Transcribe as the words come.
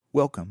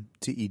Welcome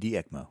to ED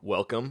ECMO.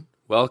 Welcome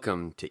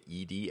to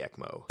ED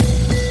ECMO.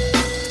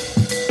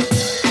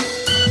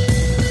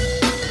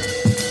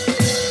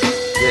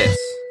 This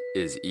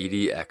is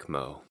ED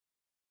ECMO.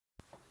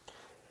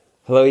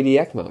 Hello, ED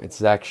ECMO. It's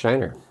Zach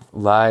Scheiner,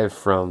 live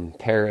from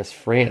Paris,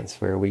 France,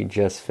 where we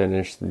just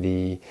finished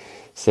the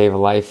Save a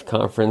Life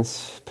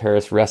Conference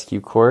Paris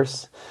Rescue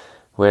course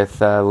with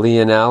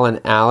Lionel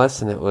and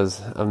Alice, and it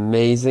was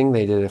amazing.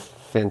 They did a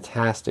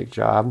fantastic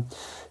job.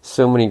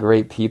 So many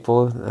great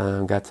people.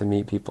 Got to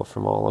meet people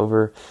from all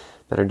over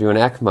that are doing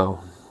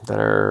ECMO, that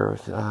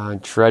are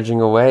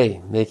trudging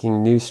away,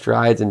 making new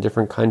strides in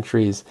different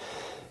countries.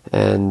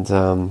 And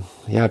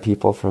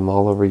people from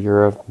all over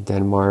Europe,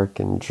 Denmark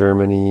and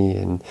Germany,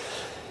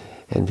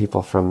 and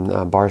people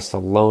from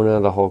Barcelona.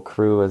 The whole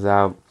crew was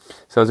out.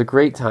 So it was a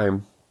great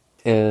time.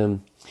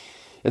 And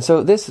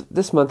so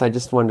this month I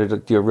just wanted to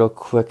do a real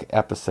quick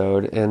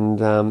episode.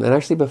 And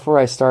actually before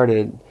I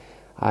started,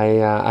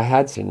 I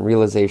had some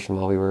realization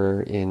while we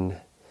were in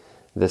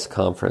this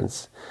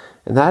conference.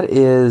 And that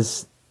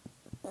is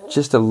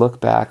just to look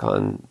back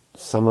on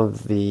some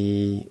of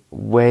the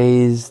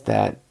ways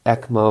that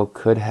ECMO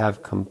could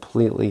have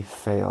completely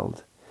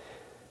failed.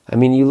 I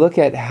mean, you look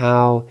at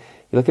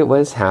what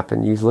has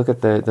happened. You look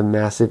at the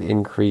massive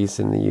increase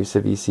in the use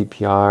of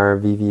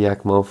ECPR, VV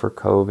ECMO for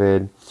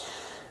COVID.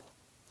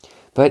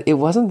 But it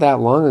wasn't that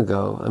long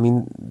ago. I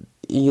mean,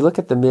 you look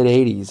at the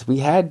mid-'80s, we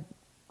had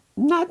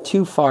not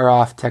too far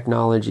off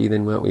technology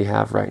than what we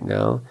have right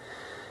now.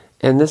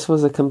 And this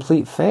was a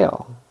complete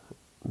fail.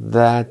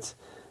 That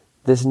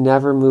this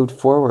never moved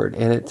forward.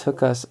 And it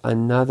took us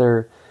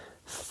another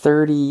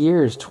 30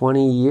 years,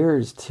 20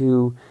 years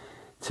to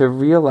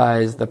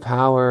realize the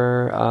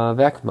power of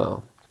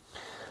ECMO.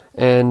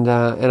 And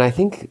I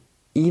think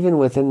even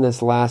within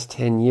this last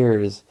 10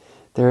 years,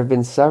 there have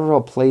been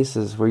several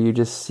places where you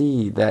just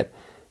see that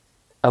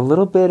a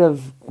little bit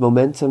of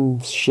momentum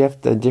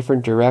shift a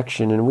different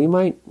direction, and we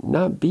might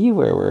not be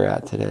where we're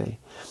at today.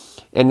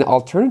 And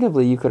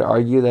alternatively, you could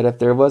argue that if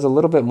there was a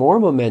little bit more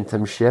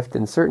momentum shift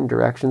in certain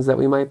directions, that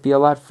we might be a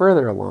lot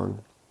further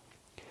along.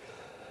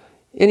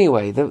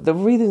 Anyway, the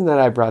reason that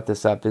I brought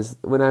this up is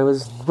when I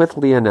was with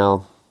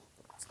Lionel,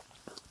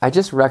 I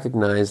just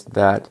recognized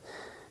that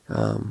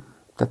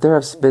there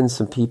have been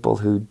some people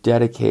who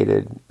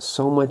dedicated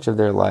so much of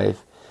their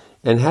life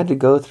and had to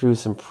go through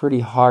some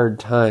pretty hard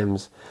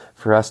times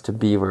for us to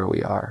be where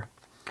we are.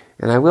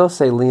 And I will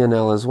say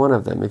Lionel is one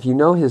of them. If you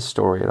know his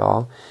story at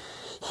all,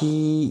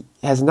 he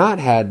has not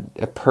had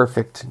a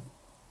perfect,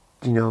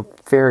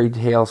 fairy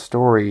tale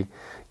story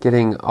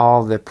getting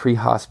all the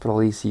pre-hospital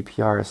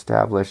ECPR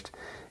established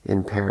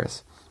in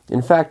Paris.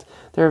 In fact,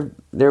 there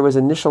was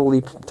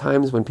initially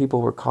times when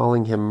people were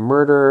calling him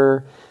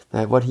murderer,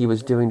 that what he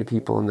was doing to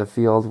people in the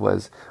field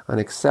was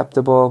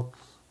unacceptable.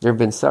 There have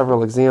been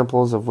several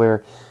examples of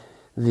where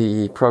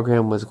the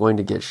program was going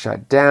to get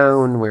shut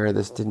down, where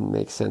this didn't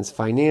make sense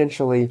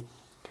financially.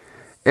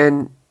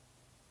 And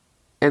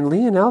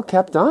Lionel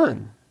kept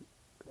on.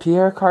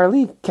 Pierre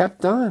Carly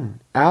kept on.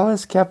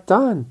 Alice kept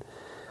on.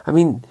 I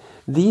mean,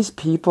 these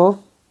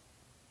people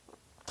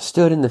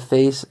stood in the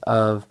face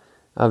of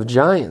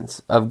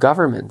giants, of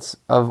governments,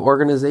 of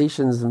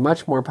organizations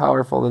much more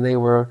powerful than they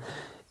were,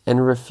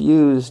 and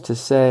refused to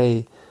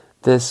say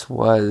this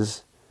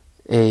was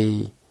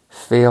a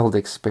failed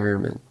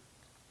experiment.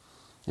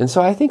 And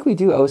so I think we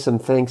do owe some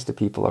thanks to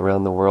people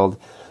around the world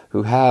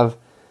who have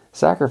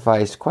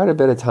sacrificed quite a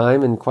bit of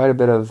time and quite a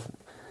bit of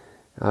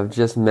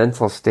just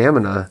mental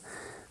stamina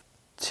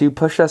to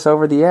push us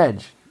over the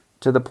edge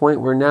to the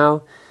point where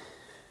now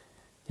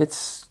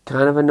it's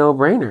kind of a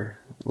no-brainer.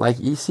 Like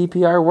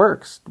ECPR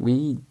works.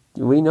 We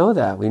know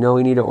that. We know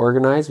we need to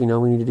organize. We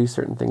know we need to do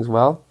certain things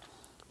well.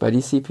 But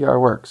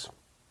ECPR works.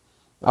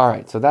 All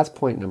right, so that's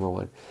point number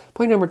one.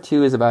 Point number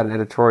two is about an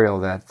editorial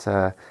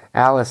that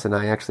Alice and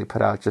I actually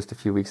put out just a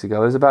few weeks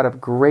ago. It was about a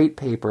great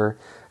paper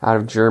out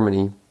of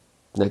Germany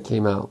that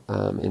came out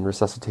in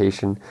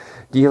Resuscitation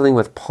dealing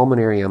with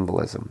pulmonary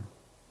embolism.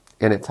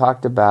 And it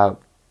talked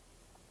about,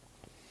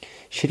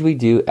 should we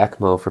do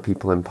ECMO for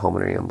people in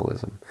pulmonary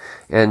embolism?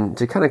 And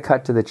to kind of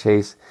cut to the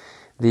chase,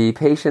 the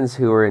patients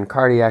who were in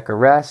cardiac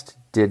arrest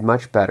did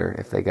much better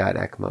if they got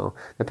ECMO.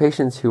 The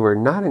patients who were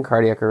not in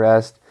cardiac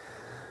arrest,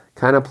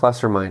 kind of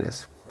plus or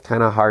minus,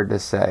 kind of hard to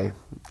say,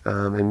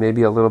 and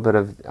maybe a little bit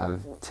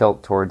of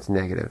tilt towards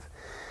negative.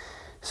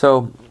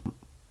 So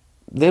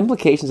the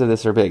implications of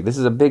this are big. This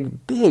is a big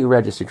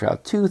registry trial,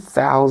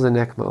 2,000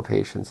 ECMO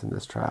patients in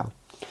this trial.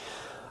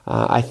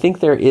 I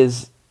think there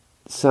is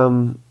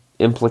some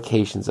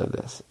implications of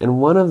this, and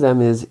one of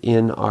them is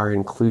in our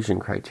inclusion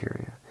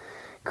criteria.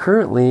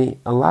 Currently,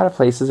 a lot of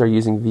places are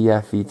using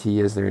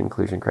VFVT as their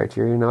inclusion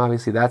criteria, and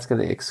obviously that's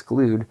going to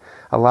exclude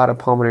a lot of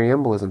pulmonary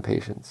embolism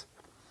patients.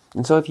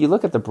 And so if you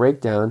look at the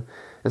breakdown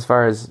as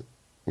far as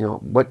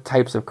what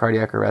types of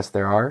cardiac arrest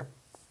there are,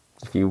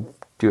 if you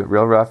do it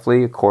real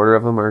roughly, a quarter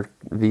of them are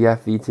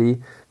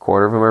VFVT, a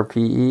quarter of them are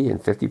PE,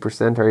 and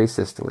 50% are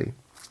asystole.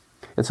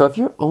 And so if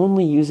you're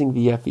only using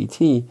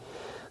VFVT,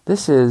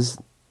 this is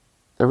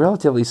a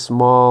relatively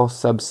small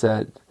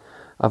subset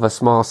of a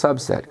small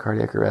subset.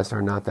 Cardiac arrests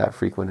are not that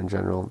frequent in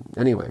general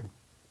anyway.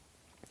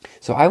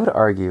 So I would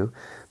argue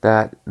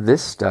that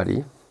this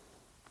study,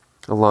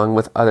 along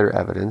with other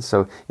evidence,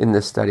 so in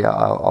this study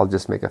I'll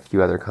just make a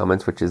few other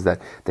comments, which is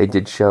that they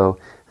did show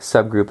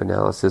subgroup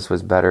analysis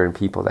was better in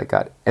people that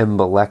got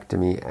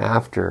embolectomy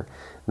after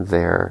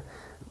their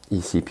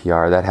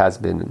ECPR. That has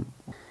been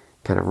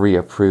kind of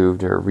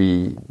reapproved or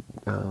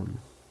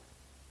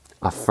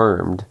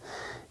affirmed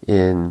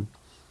in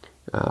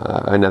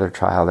another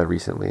trial that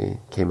recently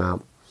came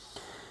out.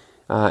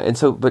 And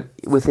so, but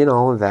within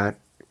all of that,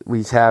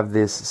 we have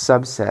this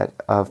subset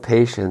of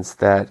patients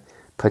that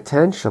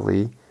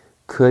potentially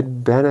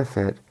could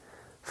benefit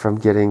from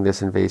getting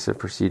this invasive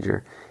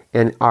procedure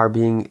and are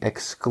being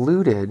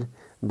excluded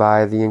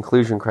by the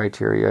inclusion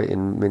criteria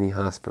in many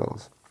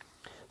hospitals.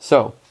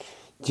 So,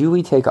 do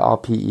we take all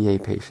PEA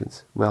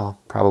patients? Well,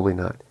 probably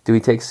not. Do we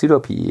take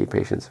pseudo-PEA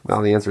patients?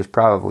 Well, the answer is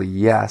probably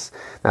yes.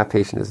 That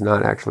patient is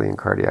not actually in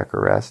cardiac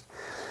arrest.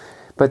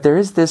 But there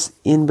is this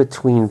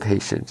in-between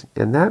patient,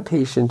 and that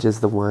patient is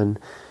the one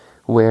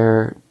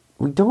where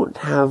we don't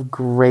have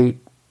great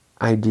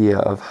idea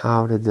of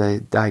how to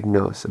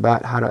diagnose,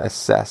 about how to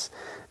assess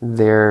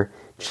their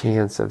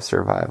chance of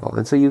survival.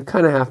 And so you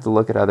kind of have to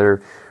look at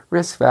other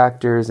risk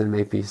factors and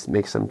maybe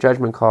make some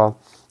judgment call.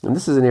 And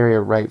this is an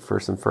area ripe for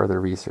some further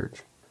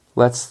research.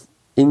 Let's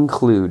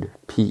include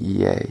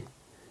PEA.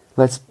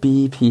 Let's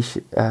be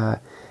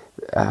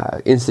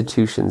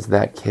institutions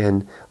that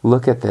can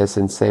look at this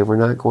and say, we're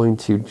not going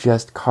to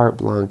just carte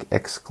blanche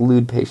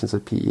exclude patients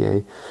with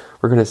PEA.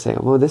 We're going to say,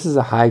 well, this is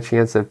a high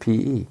chance of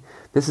PE.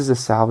 This is a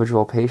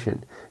salvageable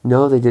patient.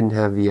 No, they didn't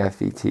have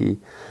VFET,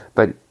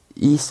 but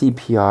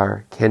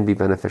ECPR can be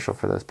beneficial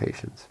for those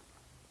patients.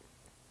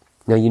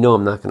 Now, you know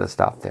I'm not going to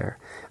stop there.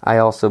 I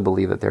also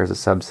believe that there's a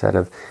subset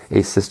of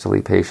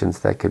asystole patients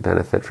that could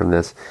benefit from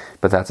this,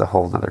 but that's a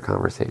whole other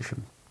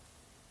conversation.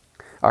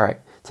 All right,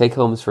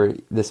 take-homes for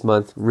this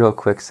month, real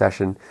quick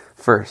session.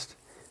 First,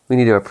 we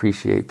need to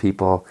appreciate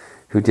people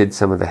who did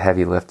some of the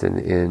heavy lifting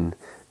in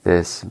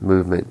this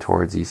movement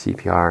towards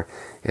ECPR,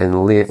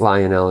 and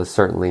Lionel is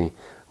certainly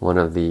one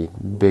of the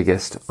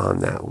biggest on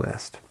that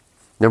list.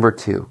 Number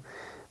 2,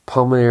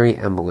 pulmonary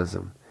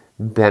embolism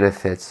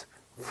benefits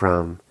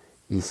from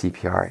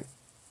ECPR.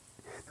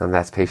 Now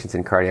that's patients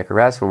in cardiac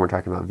arrest. When we're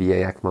talking about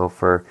VA ECMO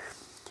for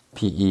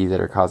PE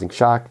that are causing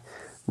shock,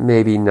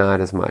 maybe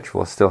not as much.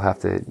 We'll still have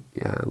to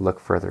look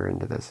further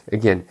into this.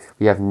 Again,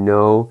 we have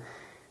no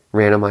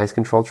randomized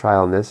controlled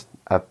trial in this,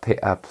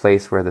 a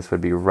place where this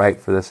would be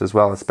right for this as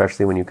well,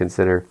 especially when you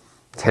consider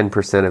 10%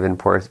 of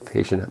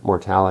inpatient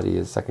mortality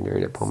is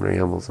secondary to pulmonary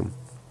embolism.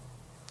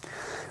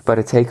 But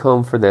a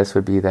take-home for this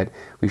would be that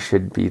we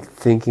should be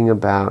thinking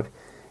about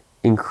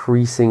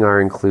increasing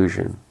our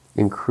inclusion,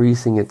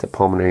 increasing it to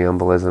pulmonary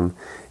embolism,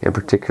 and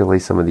particularly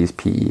some of these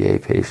PEA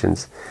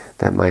patients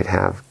that might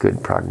have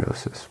good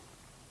prognosis.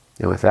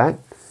 And with that,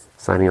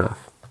 signing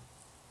off.